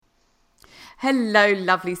Hello,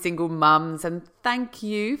 lovely single mums, and thank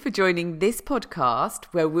you for joining this podcast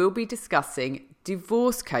where we'll be discussing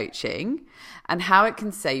divorce coaching and how it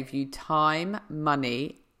can save you time,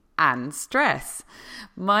 money, and stress.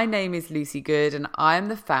 My name is Lucy Good and I am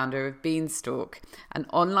the founder of Beanstalk, an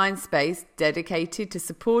online space dedicated to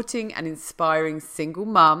supporting and inspiring single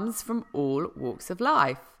mums from all walks of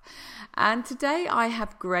life. And today I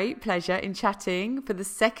have great pleasure in chatting for the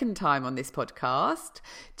second time on this podcast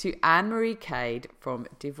to Anne-Marie Cade from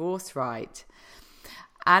Divorce Right.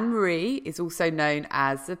 Anne-Marie is also known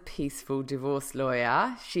as a peaceful divorce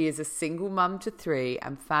lawyer. She is a single mum to three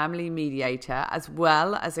and family mediator, as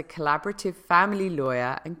well as a collaborative family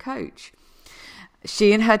lawyer and coach.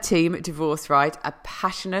 She and her team at Divorce Right are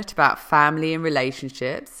passionate about family and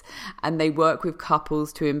relationships, and they work with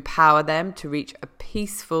couples to empower them to reach a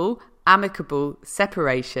peaceful, amicable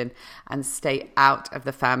separation and stay out of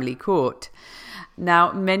the family court.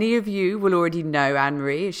 Now, many of you will already know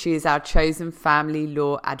Anne-Marie. She is our chosen family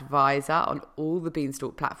law advisor on all the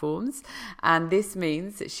Beanstalk platforms. And this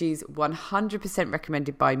means that she's 100%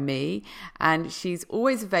 recommended by me. And she's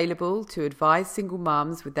always available to advise single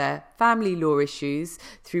mums with their family law issues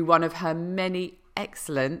through one of her many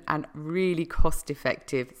excellent and really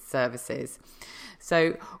cost-effective services.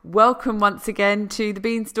 So welcome once again to the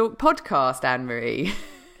Beanstalk podcast, Anne-Marie.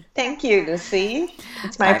 Thank you, Lucy.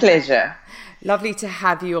 It's my pleasure. Lovely to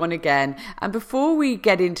have you on again. And before we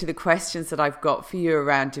get into the questions that I've got for you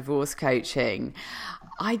around divorce coaching,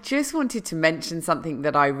 I just wanted to mention something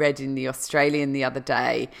that I read in The Australian the other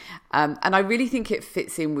day. And I really think it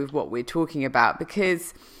fits in with what we're talking about,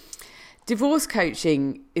 because divorce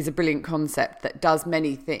coaching is a brilliant concept that does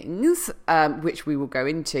many things, which we will go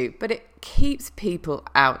into, but it keeps people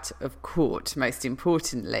out of court, most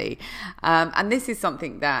importantly. And this is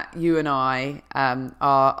something that you and I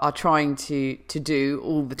are trying to do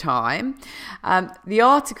all the time. The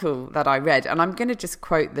article that I read, and I'm going to just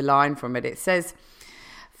quote the line from it, it says,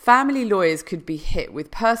 "Family lawyers could be hit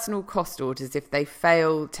with personal cost orders if they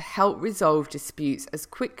fail to help resolve disputes as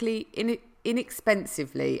quickly,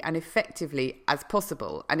 inexpensively and effectively as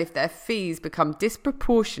possible, and if their fees become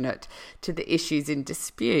disproportionate to the issues in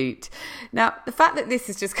dispute." Now, the fact that this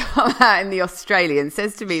has just come out in The Australian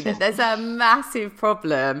says to me that there's a massive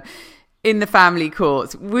problem in the family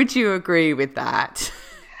courts. Would you agree with that?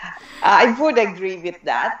 I would agree with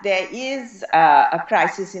that. There is a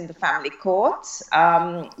crisis in the family courts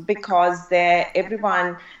because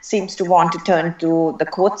everyone seems to want to turn to the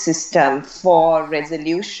court system for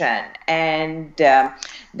resolution, and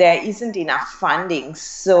there isn't enough funding.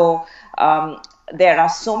 So there are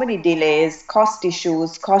so many delays, cost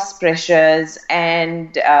issues, cost pressures,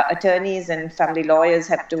 and attorneys and family lawyers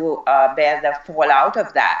have to bear the fallout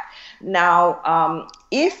of that. Now,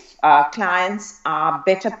 if clients are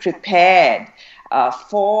better prepared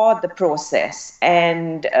for the process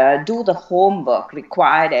and do the homework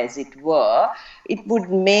required, as it were, it would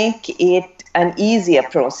make it an easier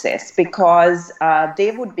process because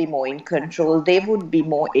they would be more in control, they would be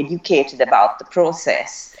more educated about the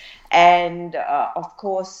process, and of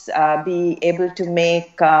course be able to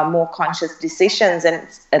make more conscious decisions. And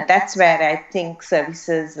that's where I think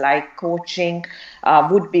services like coaching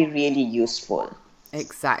would be really useful.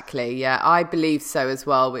 Exactly. Yeah, I believe so as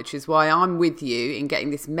well, which is why I'm with you in getting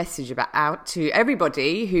this message out to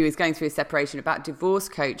everybody who is going through a separation about divorce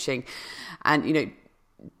coaching. And,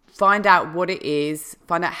 find out what it is,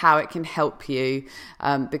 find out how it can help you,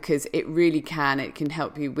 because it really can. It can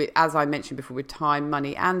help you with, as I mentioned before, with time,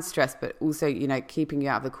 money and stress, but also, keeping you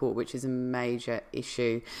out of the court, which is a major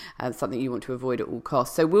issue, something you want to avoid at all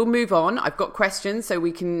costs. So we'll move on. I've got questions so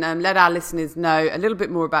we can let our listeners know a little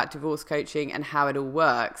bit more about divorce coaching and how it all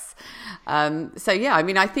works.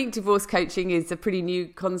 I think divorce coaching is a pretty new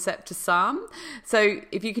concept to some. So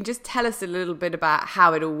if you can just tell us a little bit about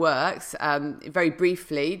how it all works, very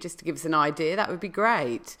briefly, just to give us an idea, that would be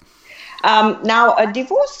great. Now, a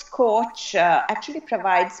divorce coach actually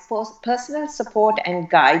provides personal support and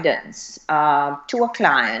guidance to a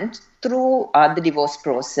client through the divorce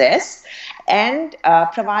process, and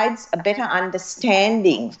provides a better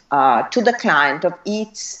understanding to the client of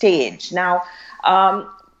each stage. Now,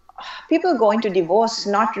 people going to divorce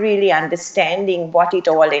not really understanding what it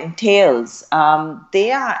all entails.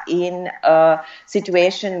 They are in a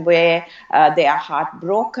situation where they are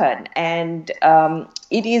heartbroken, and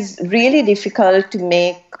it is really difficult to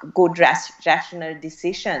make good rational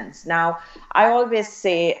decisions. Now, I always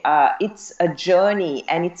say it's a journey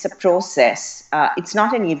and it's a process. It's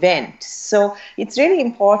not an event. So it's really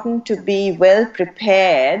important to be well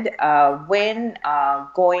prepared when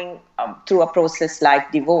going through a process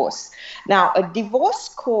like divorce. Now, a divorce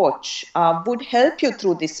coach would help you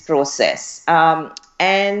through this process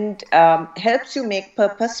and helps you make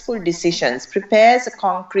purposeful decisions, prepares a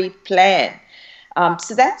concrete plan.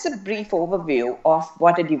 So that's a brief overview of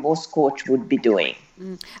what a divorce coach would be doing.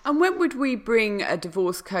 And when would we bring a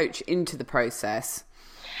divorce coach into the process?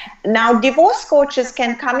 Now, divorce coaches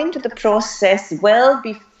can come into the process well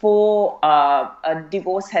before a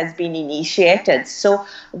divorce has been initiated. So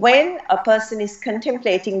when a person is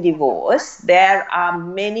contemplating divorce, there are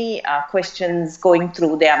many questions going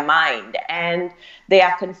through their mind, and they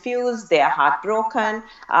are confused, they are heartbroken,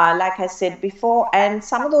 like I said before, and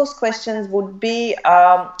some of those questions would be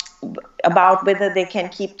about whether they can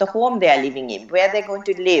keep the home they are living in, where they're going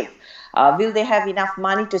to live. Will they have enough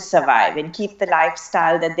money to survive and keep the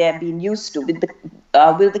lifestyle that they're being used to?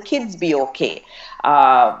 Will the kids be okay?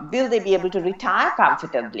 Will they be able to retire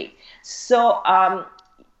comfortably? So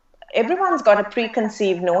everyone's got a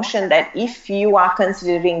preconceived notion that if you are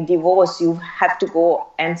considering divorce, you have to go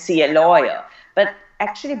and see a lawyer. But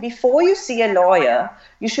actually, before you see a lawyer,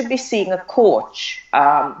 you should be seeing a coach,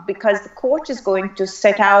 because the coach is going to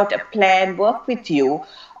set out a plan, work with you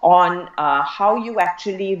on how you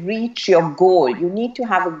actually reach your goal. You need to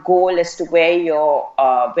have a goal as to where you're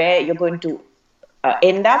going to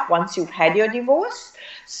end up once you've had your divorce.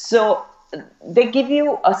 So they give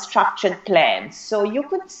you a structured plan. So you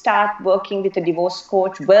could start working with a divorce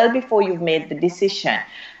coach well before you've made the decision.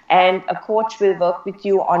 And a coach will work with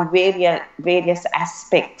you on various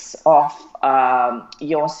aspects of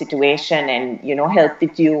your situation, and help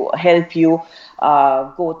you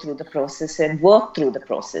go through the process and work through the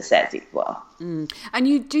process, as it were.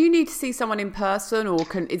 And do you need to see someone in person, or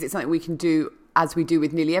is it something we can do, as we do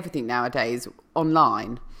with nearly everything nowadays,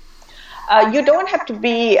 online? You don't have to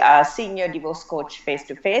be seeing your divorce coach face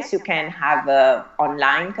to face. You can have an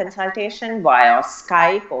online consultation via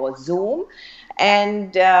Skype or Zoom.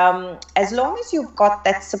 And as long as you've got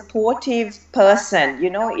that supportive person,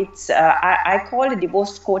 it's I call a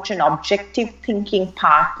divorce coach an objective thinking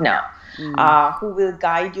partner who will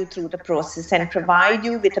guide you through the process and provide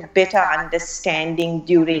you with a better understanding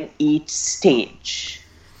during each stage.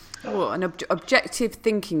 Oh, an objective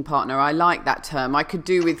thinking partner. I like that term. I could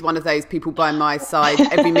do with one of those people by my side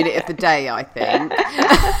every minute of the day, I think.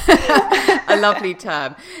 A lovely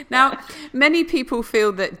term. Now, many people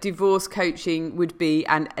feel that divorce coaching would be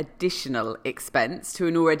an additional expense to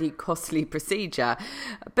an already costly procedure.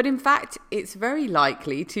 But in fact, it's very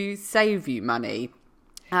likely to save you money.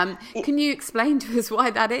 Can you explain to us why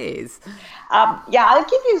that is? I'll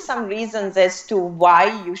give you some reasons as to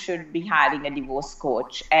why you should be hiring a divorce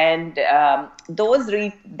coach, and that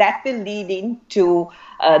will lead into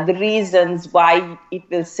the reasons why it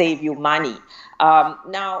will save you money.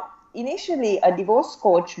 Now, initially, a divorce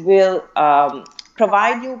coach will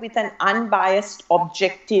provide you with an unbiased,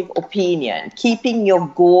 objective opinion, keeping your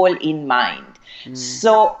goal in mind.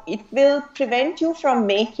 So it will prevent you from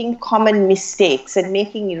making common mistakes and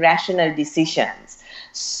making irrational decisions.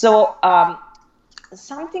 So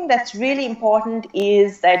something that's really important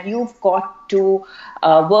is that you've got to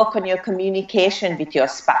work on your communication with your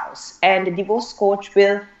spouse, and a divorce coach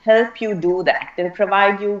will help you do that. They'll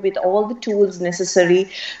provide you with all the tools necessary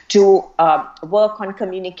to work on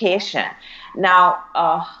communication.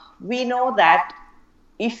 Now, we know that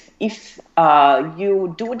if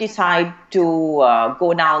you do decide to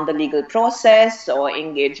go down the legal process or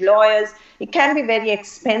engage lawyers, it can be very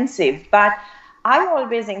expensive. But I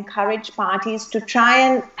always encourage parties to try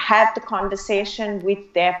and have the conversation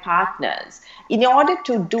with their partners. In order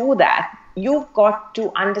to do that, you've got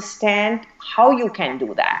to understand how you can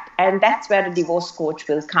do that. And that's where a divorce coach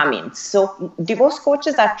will come in. So divorce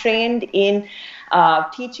coaches are trained in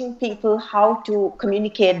teaching people how to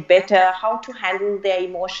communicate better, how to handle their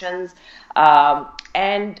emotions.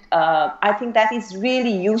 And I think that is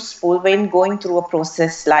really useful when going through a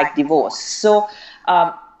process like divorce. So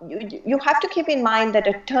you have to keep in mind that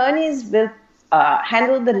attorneys will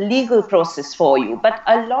handle the legal process for you, but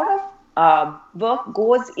a lot of work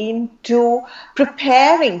goes into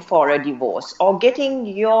preparing for a divorce or getting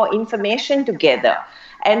your information together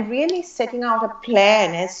and really setting out a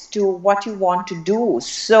plan as to what you want to do.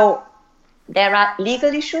 So there are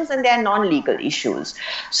legal issues and there are non-legal issues.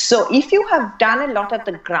 So if you have done a lot of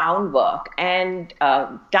the groundwork and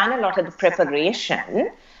done a lot of the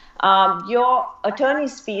preparation, your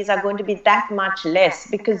attorney's fees are going to be that much less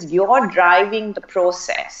because you're driving the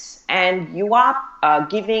process and you are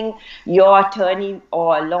giving your attorney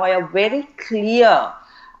or lawyer very clear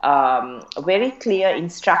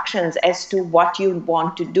instructions as to what you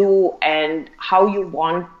want to do and how you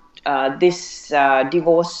want this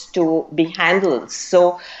divorce to be handled.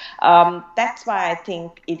 So that's why I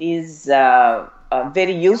think it is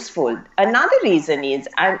very useful. Another reason is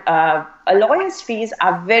a lawyer's fees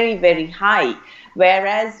are very, very high,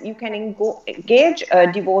 whereas you can engage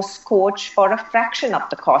a divorce coach for a fraction of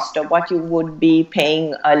the cost of what you would be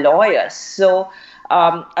paying a lawyer. So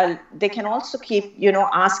they can also keep,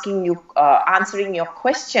 asking you, answering your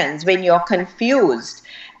questions when you're confused.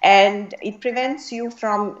 And it prevents you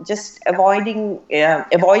from just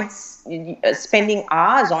avoids spending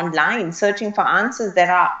hours online searching for answers that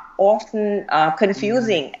are often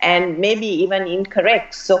confusing and maybe even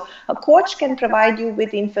incorrect. So a coach can provide you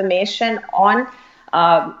with information on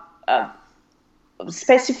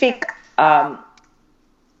specific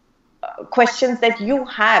questions that you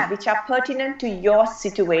have, which are pertinent to your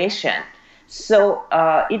situation. So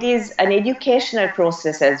it is an educational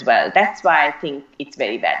process as well. That's why I think it's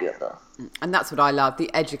very valuable. And that's what I love,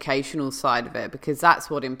 the educational side of it, because that's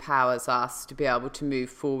what empowers us to be able to move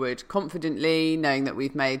forward confidently, knowing that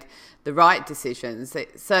we've made the right decisions.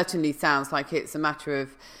 It certainly sounds like it's a matter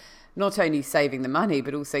of not only saving the money,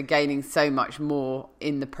 but also gaining so much more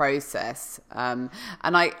in the process. And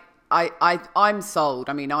I'm sold.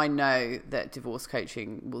 I mean, I know that divorce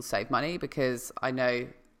coaching will save money because I know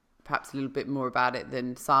perhaps a little bit more about it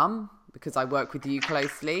than some, because I work with you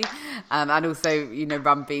closely, and also,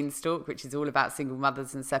 run Beanstalk, which is all about single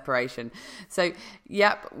mothers and separation. So,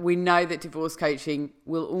 yep, we know that divorce coaching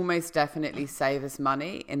will almost definitely save us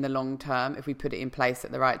money in the long term if we put it in place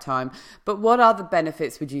at the right time. But what other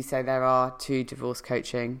benefits would you say there are to divorce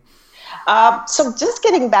coaching? So just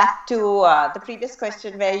getting back to the previous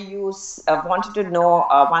question where you wanted to know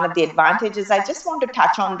one of the advantages, I just want to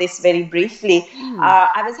touch on this very briefly.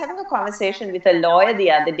 I was having a conversation with a lawyer the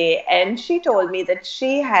other day, and she told me that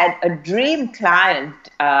she had a dream client,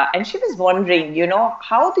 and she was wondering,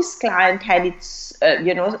 how this client had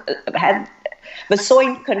was so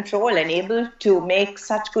in control and able to make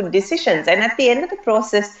such good decisions. And at the end of the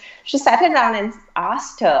process, she sat her down and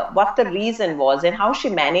asked her what the reason was and how she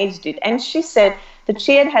managed it. And she said that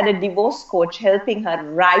she had a divorce coach helping her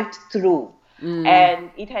right through.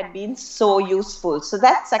 And it had been so useful. So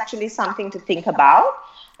that's actually something to think about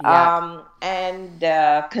and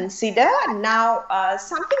consider. Now,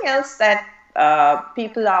 something else that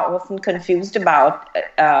people are often confused about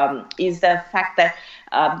is the fact that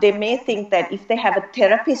they may think that if they have a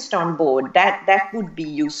therapist on board, that would be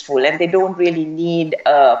useful and they don't really need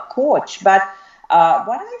a coach. But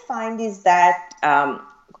what I find is that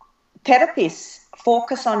therapists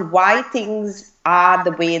focus on why things are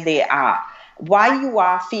the way they are, why you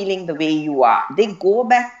are feeling the way you are. They go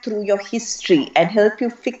back through your history and help you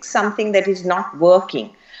fix something that is not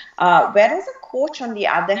working. Whereas a coach, on the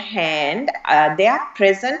other hand, they are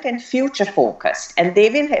present and future focused, and they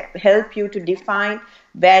will help you to define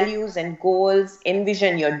values and goals,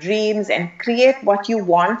 envision your dreams, and create what you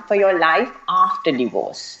want for your life after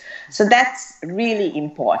divorce. So that's really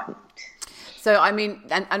important. So, I mean,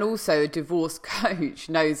 and also a divorce coach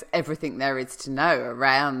knows everything there is to know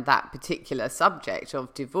around that particular subject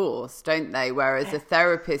of divorce, don't they? Whereas a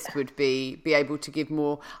therapist would be able to give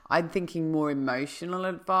more, I'm thinking more emotional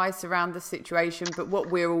advice around the situation. But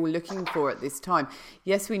what we're all looking for at this time,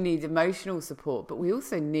 yes, we need emotional support, but we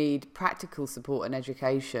also need practical support and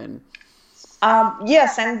education.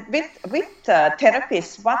 Yes, and with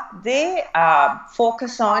therapists, what they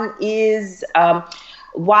focus on is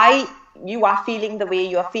why you are feeling the way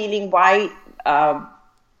you are feeling, why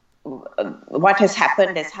what has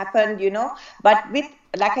happened, But with,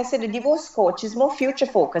 like I said, a divorce coach is more future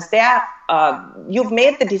focused. They are you've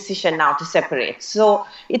made the decision now to separate. So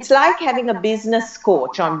it's like having a business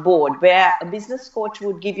coach on board, where a business coach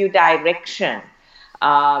would give you direction.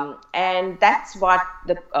 And that's what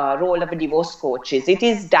the role of a divorce coach is. It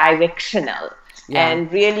is directional. Yeah.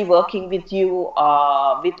 And really working with you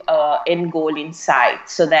with an end goal in sight,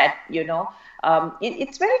 so that,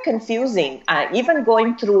 it's very confusing. Even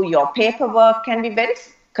going through your paperwork can be very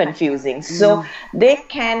confusing. So they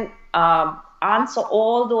can answer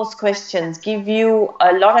all those questions, give you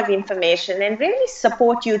a lot of information, and really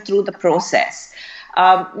support you through the process.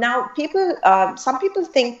 Now, some people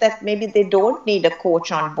think that maybe they don't need a coach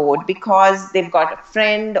on board because they've got a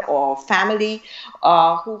friend or family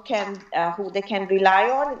who they can rely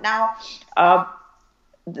on. Now,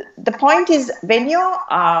 the point is, when you're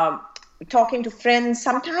talking to friends,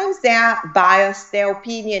 sometimes they are biased, they're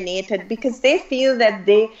opinionated because they feel that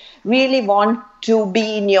they really want to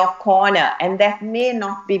be in your corner, and that may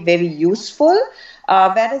not be very useful.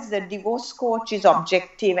 Whereas the divorce coach is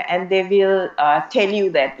objective, and they will tell you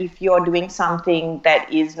that if you're doing something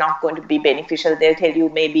that is not going to be beneficial, they'll tell you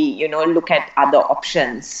maybe, look at other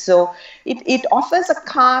options. So it offers a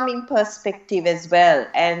calming perspective as well,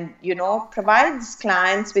 and, provides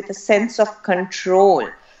clients with a sense of control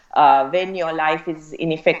when your life is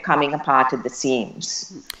in effect coming apart at the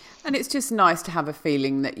seams. And it's just nice to have a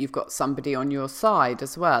feeling that you've got somebody on your side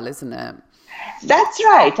as well, isn't it? That's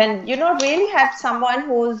right. And, really have someone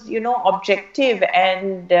who's, objective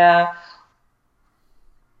and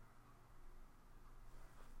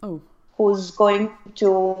who's going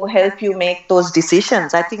to help you make those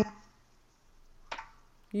decisions. I think.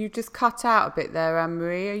 You just cut out a bit there,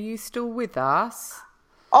 Anne-Marie. Are you still with us?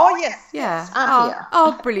 Oh, yes. Yeah. Yes, I'm here.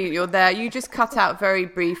 Oh, brilliant. You're there. You just cut out very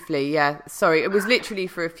briefly. Yeah. Sorry. It was literally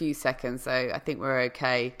for a few seconds. So I think we're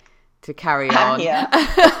okay to carry on. I'm here.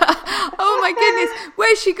 Oh my goodness,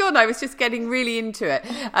 where's she gone? I was just getting really into it.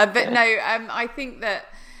 But no, I think that,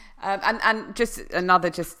 and just another,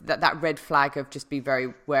 that red flag of just be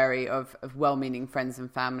very wary of well-meaning friends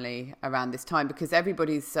and family around this time, because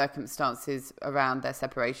everybody's circumstances around their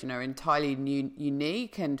separation are entirely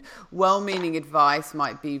unique, and well-meaning advice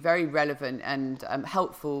might be very relevant and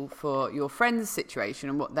helpful for your friend's situation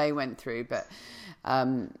and what they went through. But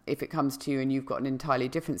if it comes to you and you've got an entirely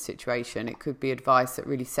different situation, it could be advice that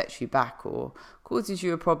really sets you back or causes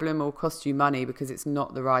you a problem or costs you money because it's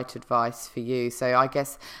not the right advice for you. So I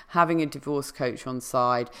guess having a divorce coach on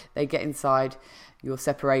side, they get inside your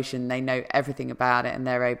separation, they know everything about it, and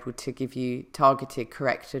they're able to give you targeted,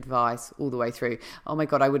 correct advice all the way through. Oh my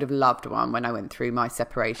God, I would have loved one when I went through my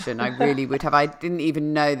separation. I really would have. I didn't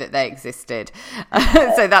even know that they existed.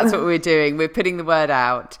 So that's what we're doing. We're putting the word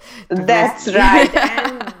out. That's right.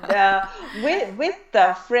 And with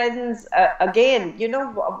the friends, again,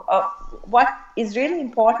 what is really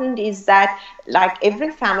important is that, like,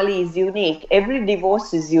 every family is unique, every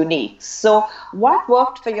divorce is unique. So what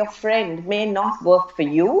worked for your friend may not work for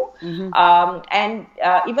you. Mm-hmm. And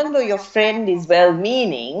even though your friend is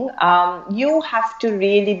well-meaning, you have to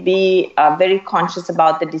really be very conscious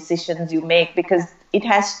about the decisions you make, because it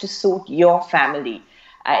has to suit your family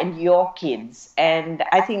and your kids. And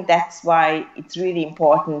I think that's why it's really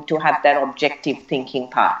important to have that objective thinking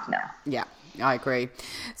partner. Yeah, I agree.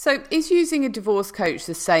 So is using a divorce coach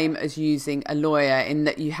the same as using a lawyer, in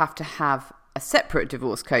that you have to have a separate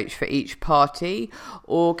divorce coach for each party,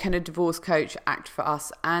 or can a divorce coach act for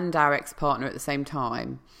us and our ex-partner at the same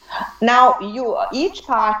time? Now, each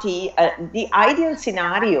party, the ideal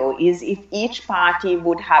scenario is if each party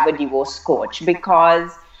would have a divorce coach,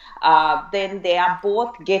 because then they are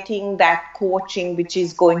both getting that coaching, which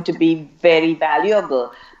is going to be very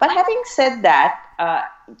valuable. But having said that,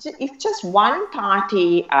 if just one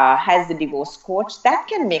party has the divorce coach, that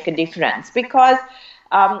can make a difference, because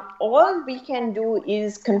all we can do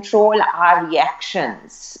is control our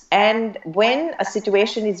reactions. And when a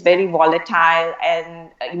situation is very volatile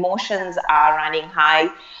and emotions are running high,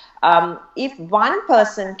 if one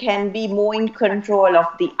person can be more in control of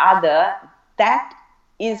the other, that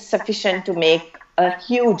is sufficient to make a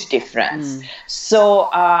huge difference. So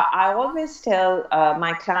I always tell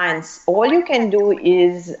my clients, all you can do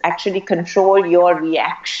is actually control your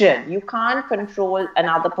reaction. You can't control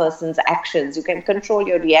another person's actions. You can control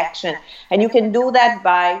your reaction. And you can do that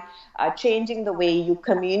by changing the way you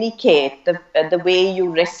communicate, the way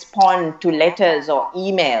you respond to letters or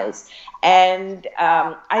emails. And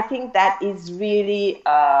I think that is really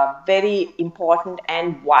very important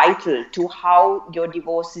and vital to how your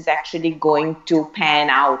divorce is actually going to pan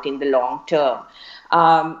out in the long term.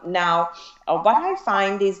 Now, what I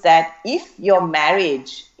find is that if your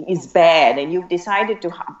marriage is bad and you've decided to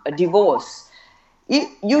have a divorce,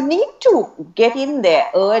 you need to get in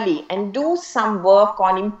there early and do some work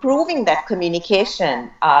on improving that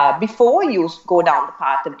communication before you go down the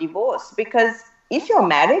path of divorce. Because if your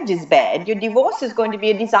marriage is bad, your divorce is going to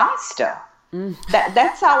be a disaster.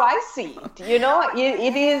 That's how I see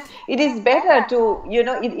it. It is better to,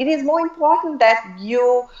 it is more important that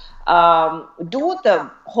you do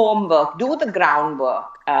the homework, do the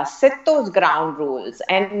groundwork, set those ground rules,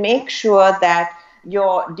 and make sure that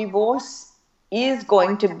your divorce is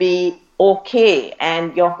going to be okay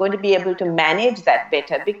and you're going to be able to manage that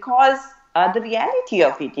better. Because the reality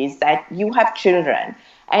of it is that you have children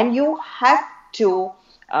and you have to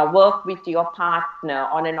work with your partner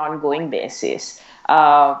on an ongoing basis,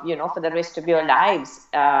 for the rest of your lives.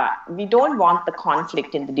 We don't want the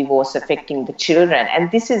conflict in the divorce affecting the children.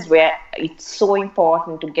 And this is where it's so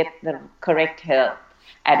important to get the correct help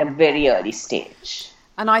at a very early stage.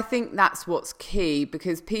 And I think that's what's key,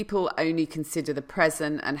 because people only consider the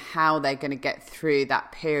present and how they're going to get through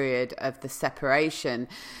that period of the separation.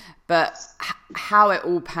 But how it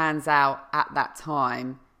all pans out at that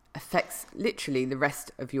time affects literally the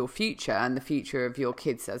rest of your future and the future of your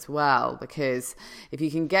kids as well. Because if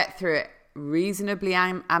you can get through it reasonably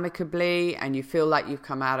amicably, and you feel like you've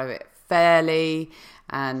come out of it fairly,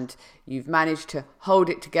 and you've managed to hold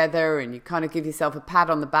it together, and you kind of give yourself a pat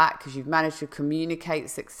on the back because you've managed to communicate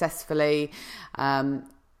successfully,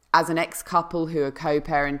 as an ex-couple who are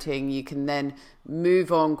co-parenting, you can then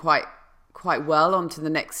move on quite well onto the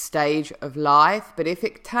next stage of life. But if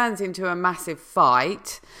it turns into a massive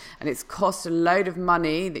fight and it's cost a load of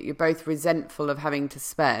money that you're both resentful of having to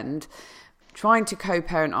spend, trying to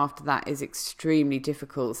co-parent after that is extremely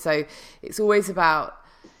difficult. So it's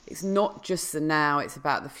not just the now, it's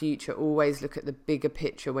about the future. Always look at the bigger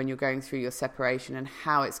picture when you're going through your separation and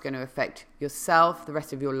how it's going to affect yourself, the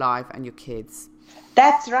rest of your life, and your kids.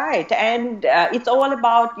 That's right. And it's all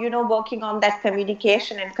about, working on that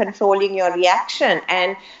communication and controlling your reaction.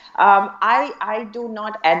 And I do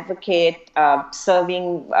not advocate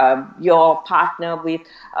serving your partner with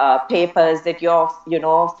papers that you're,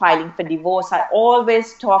 filing for divorce. I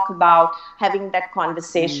always talk about having that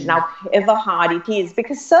conversation, however hard it is,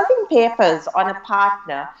 because serving papers on a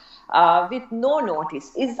partner with no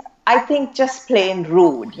notice is, I think, just plain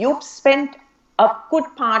rude. You've spent a good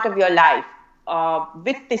part of your life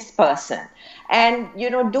with this person, and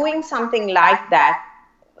doing something like that,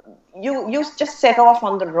 you just set off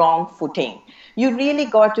on the wrong footing. You really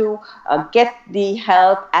got to get the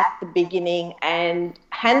help at the beginning and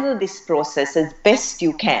handle this process as best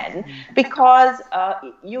you can, because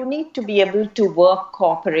you need to be able to work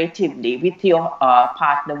cooperatively with your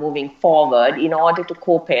partner moving forward in order to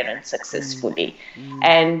co-parent successfully.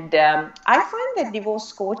 And I find that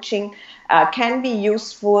divorce coaching can be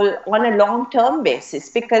useful on a long-term basis,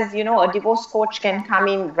 because a divorce coach can come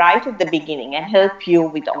in right at the beginning and help you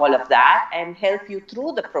with all of that and help you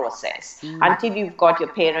through the process until you've got your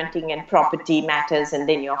parenting and property matters, and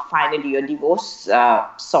then finally your divorce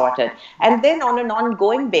sorted. And then on an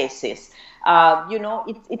ongoing basis,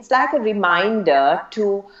 it's like a reminder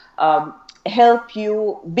to help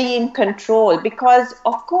you be in control, because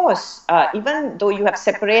of course, even though you have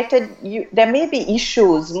separated, there may be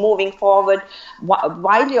issues moving forward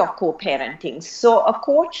while you're co-parenting. So a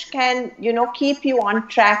coach can, keep you on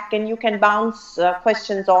track, and you can bounce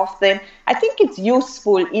questions off them. I think it's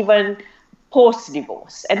useful even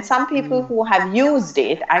post-divorce. And some people who have used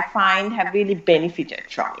it, I find, have really benefited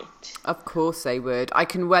from it. Of course they would. I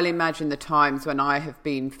can well imagine the times when I have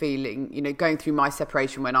been feeling, going through my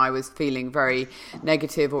separation, when I was feeling very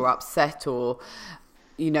negative or upset, or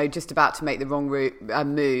just about to make the wrong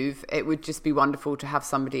move. It would just be wonderful to have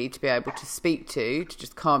somebody to be able to speak to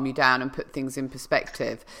just calm you down and put things in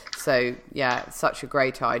perspective. So yeah, such a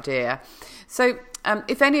great idea. So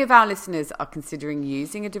if any of our listeners are considering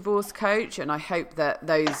using a divorce coach, and I hope that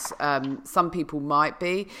those some people might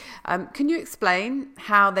be, can you explain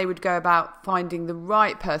how they would go about finding the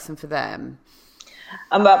right person for them?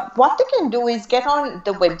 What they can do is get on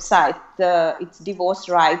the website, it's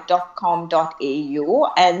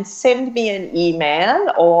divorceright.com.au, and send me an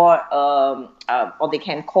email, or they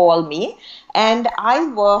can call me. And I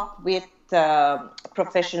work with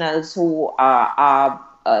professionals who are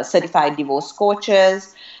certified divorce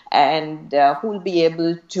coaches, and who will be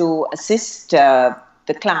able to assist the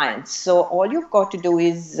clients. So all you've got to do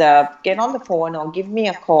is get on the phone or give me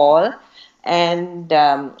a call, and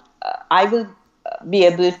I will be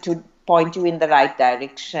able to point you in the right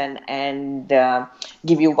direction and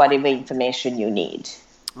give you whatever information you need.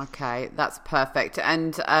 Okay, that's perfect.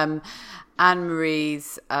 And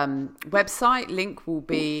Anne-Marie's website link will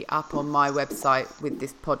be up on my website with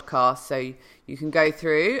this podcast, so you can go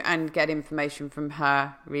through and get information from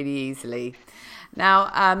her really easily.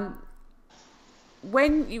 Now,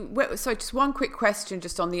 so just one quick question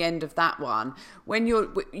just on the end of that one. When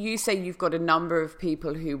you say you've got a number of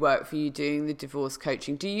people who work for you doing the divorce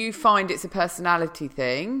coaching, do you find it's a personality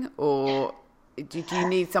thing, or do you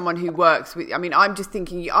need someone who works with, I'm just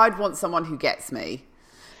thinking I'd want someone who gets me,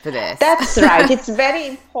 for this. That's right. It's very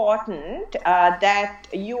important that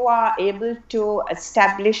you are able to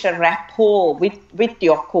establish a rapport with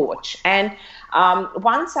your coach. And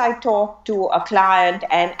once I talk to a client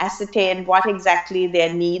and ascertain what exactly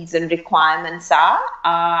their needs and requirements are,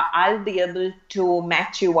 I'll be able to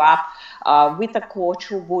match you up with a coach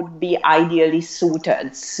who would be ideally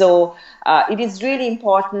suited. So it is really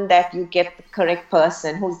important that you get the correct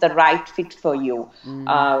person who's the right fit for you.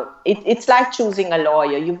 It's like choosing a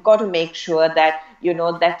lawyer. You've got to make sure that,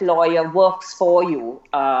 that lawyer works for you.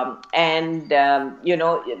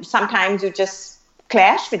 Sometimes you just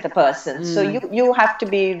clash with the person. So you have to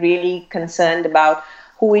be really concerned about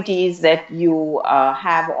who it is that you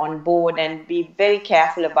have on board and be very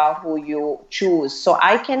careful about who you choose. So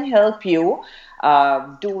I can help you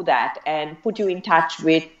do that and put you in touch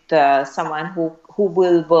with someone who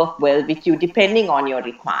will work well with you depending on your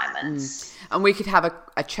requirements. And we could have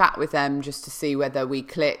a chat with them just to see whether we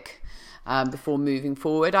click before moving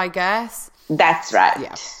forward, I guess. That's right.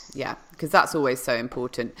 Yeah, because that's always so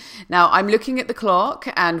important. Now, I'm looking at the clock,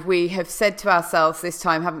 and we have said to ourselves this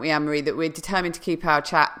time, haven't we, Anne-Marie, that we're determined to keep our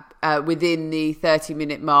chat within the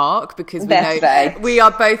 30-minute mark, because we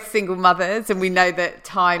are both single mothers and we know that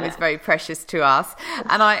time is very precious to us.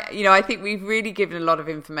 And I think we've really given a lot of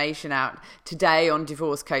information out today on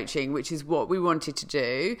divorce coaching, which is what we wanted to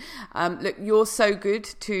do. Look, you're so good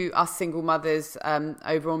to us single mothers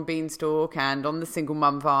over on Beanstalk and on the Single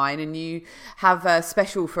Mum Vine, and you have a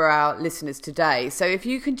special for our listeners today. So if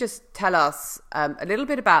you can just tell us a little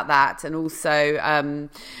bit about that, and also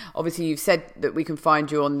obviously you've said that we can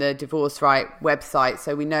find you on the Divorce Right website,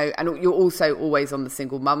 so we know, and you're also always on the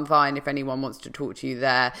Single Mum Vine if anyone wants to talk to you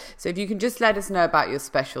there. So if you can just let us know about your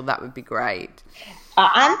special, that would be great.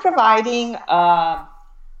 I'm providing a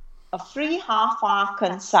free half-hour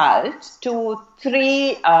consult to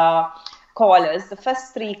 3 callers, the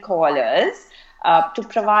first 3 callers, to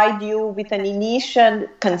provide you with an initial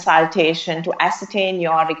consultation to ascertain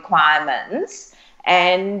your requirements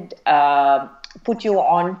and put you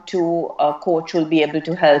on to a coach who will be able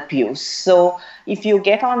to help you. So if you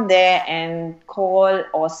get on there and call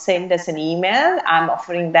or send us an email, I'm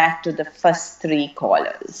offering that to the first 3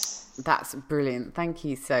 callers. That's brilliant. Thank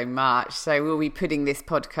you so much. So we'll be putting this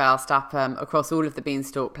podcast up across all of the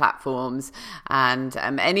Beanstalk platforms, and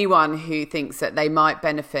anyone who thinks that they might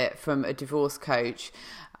benefit from a divorce coach,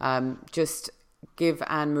 just give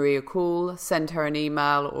Anne-Marie a call, send her an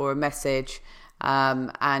email or a message,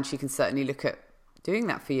 and she can certainly look at doing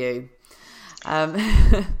that for you. So,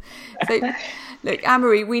 look,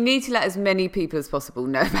 Anne-Marie, we need to let as many people as possible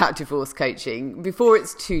know about divorce coaching before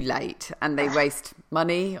it's too late and they waste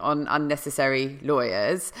money on unnecessary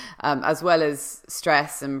lawyers, as well as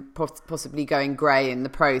stress and possibly going grey in the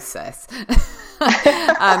process.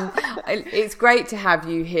 It's great to have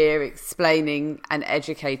you here explaining and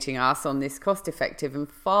educating us on this cost-effective and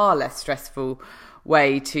far less stressful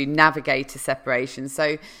way to navigate a separation.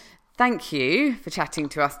 So thank you for chatting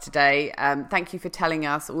to us today. Thank you for telling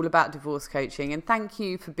us all about divorce coaching, and thank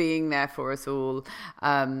you for being there for us all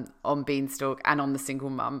on Beanstalk and on the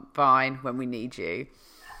Single Mum Vine when we need you.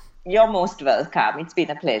 You're most welcome. It's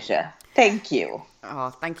been a pleasure. Thank you.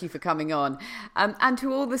 Oh, thank you for coming on. And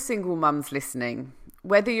to all the single mums listening,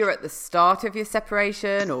 whether you're at the start of your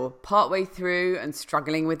separation or partway through and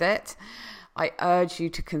struggling with it, I urge you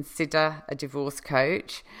to consider a divorce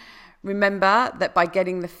coach. Remember that by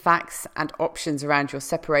getting the facts and options around your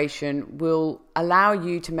separation will allow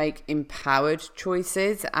you to make empowered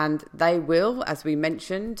choices, and they will, as we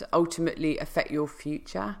mentioned, ultimately affect your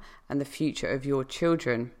future and the future of your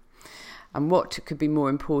children. And what could be more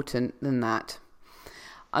important than that?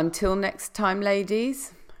 Until next time,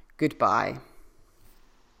 ladies, goodbye.